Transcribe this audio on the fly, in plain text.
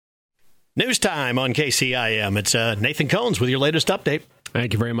News time on KCIM. It's Nathan Cones with your latest update.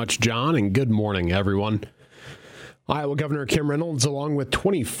 Thank you very much, John, and good morning, everyone. Iowa Governor Kim Reynolds, along with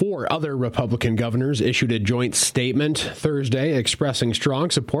 24 other Republican governors, issued a joint statement Thursday expressing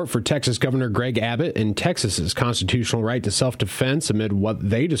strong support for Texas Governor Greg Abbott and Texas's constitutional right to self-defense amid what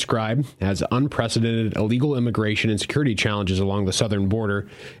they describe as unprecedented illegal immigration and security challenges along the southern border.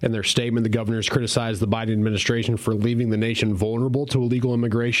 In their statement, the governors criticized the Biden administration for leaving the nation vulnerable to illegal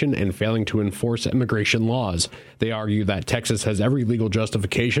immigration and failing to enforce immigration laws. They argue that Texas has every legal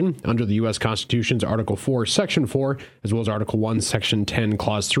justification under the U.S. Constitution's Article 4, Section 4, as well as Article 1, Section 10,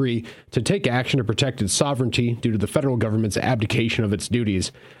 Clause 3, to take action to protect its sovereignty due to the federal government's abdication of its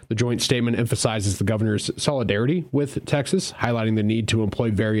duties. The joint statement emphasizes the governor's solidarity with Texas, highlighting the need to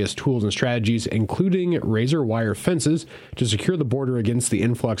employ various tools and strategies, including razor wire fences, to secure the border against the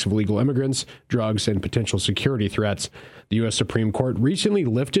influx of illegal immigrants, drugs, and potential security threats. The U.S. Supreme Court recently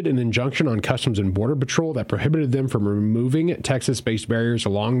lifted an injunction on Customs and Border Patrol that prohibited them from removing Texas-based barriers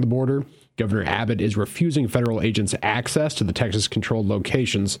along the border. Governor Abbott is refusing federal agents access to the Texas-controlled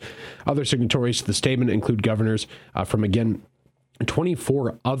locations. Other signatories to the statement include governors from, again,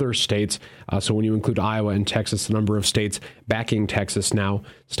 24 other states. So when you include Iowa and Texas, the number of states backing Texas now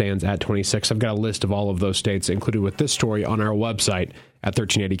stands at 26. I've got a list of all of those states included with this story on our website at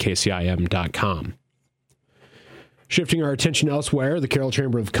 1380kcim.com. Shifting our attention elsewhere, the Carroll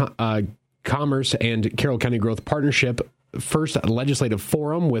Chamber of Commerce and Carroll County Growth Partnership First Legislative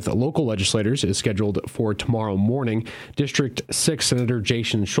Forum with local legislators is scheduled for tomorrow morning. District 6 Senator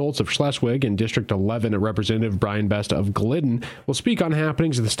Jason Schultz of Schleswig and District 11 Representative Brian Best of Glidden will speak on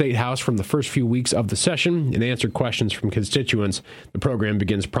happenings at the State House from the first few weeks of the session and answer questions from constituents. The program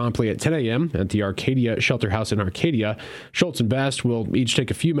begins promptly at 10 a.m. at the Arcadia Shelter House in Arcadia. Schultz and Best will each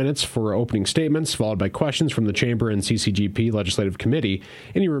take a few minutes for opening statements, followed by questions from the Chamber and CCGP Legislative Committee.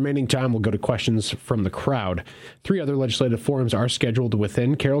 Any remaining time will go to questions from the crowd. 3 other legislative forums are scheduled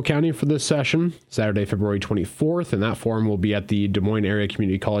within Carroll County for this session. Saturday, February 24th, and that forum will be at the Des Moines Area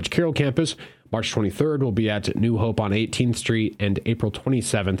Community College Carroll campus. March 23rd will be at New Hope on 18th Street, and April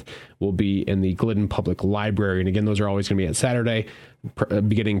 27th will be in the Glidden Public Library. And again, those are always going to be at Saturday,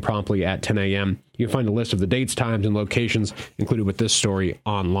 beginning promptly at 10 a.m. You can find a list of the dates, times, and locations included with this story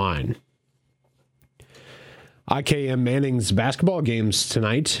online. IKM Manning's basketball games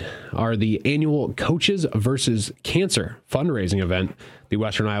tonight are the annual Coaches versus Cancer fundraising event. The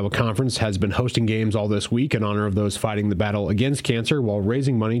Western Iowa Conference has been hosting games all this week in honor of those fighting the battle against cancer while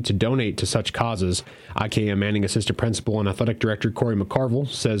raising money to donate to such causes. IKM Manning Assistant Principal and Athletic Director Corey McCarville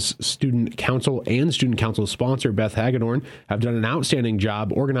says Student Council and Student Council sponsor Beth Hagedorn have done an outstanding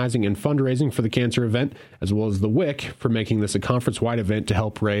job organizing and fundraising for the cancer event, as well as the WIC for making this a conference-wide event to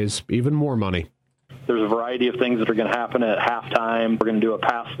help raise even more money. There's a variety of things that are going to happen at halftime. We're going to do a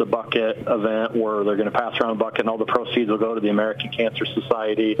Pass the Bucket event where they're going to pass around a bucket and all the proceeds will go to the American Cancer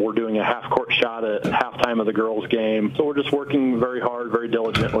Society. We're doing a half-court shot at halftime of the girls' game. So we're just working very hard, very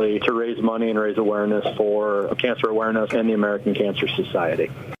diligently to raise money and raise awareness for cancer awareness and the American Cancer Society.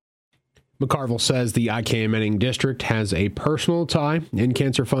 McCarville says the IKM Manning District has a personal tie in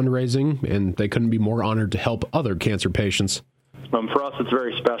cancer fundraising, and they couldn't be more honored to help other cancer patients. For us, it's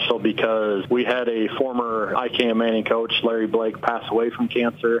very special because we had a former IKM Manning coach, Larry Blake, pass away from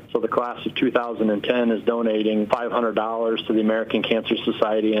cancer. So the class of 2010 is donating $500 to the American Cancer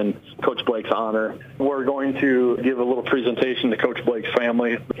Society in Coach Blake's honor. We're going to give a little presentation to Coach Blake's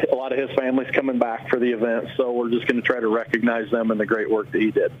family. A lot of his family's coming back for the event, so we're just going to try to recognize them and the great work that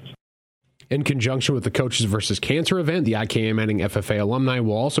he did. In conjunction with the Coaches versus Cancer event, the IKM Manning FFA alumni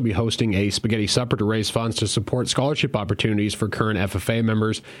will also be hosting a spaghetti supper to raise funds to support scholarship opportunities for current FFA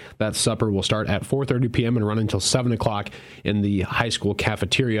members. That supper will start at 4:30 p.m. and run until 7 o'clock in the high school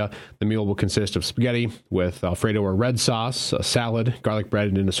cafeteria. The meal will consist of spaghetti with Alfredo or red sauce, a salad, garlic bread,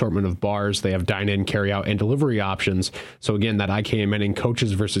 and an assortment of bars. They have dine-in, carry-out, and delivery options. So again, that IKM Manning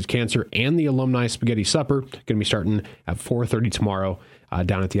Coaches versus Cancer and the alumni spaghetti supper going to be starting at 4:30 tomorrow.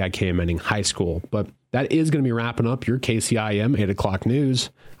 Down at the IKM Manning High School. But that is going to be wrapping up your KCIM 8 o'clock news.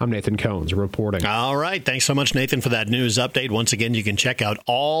 I'm Nathan Cones reporting. All right. Thanks so much, Nathan, for that news update. Once again, you can check out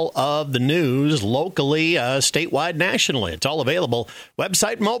all of the news locally, statewide, nationally. It's all available.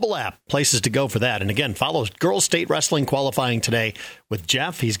 Website, mobile app, places to go for that. And again, follow Girls State Wrestling qualifying today with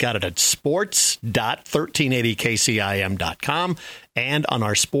Jeff. He's got it at sports.1380kcim.com. And on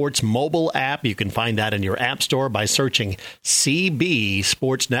our sports mobile app, you can find that in your app store by searching CB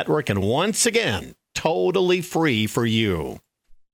Sports Network. And once again, totally free for you.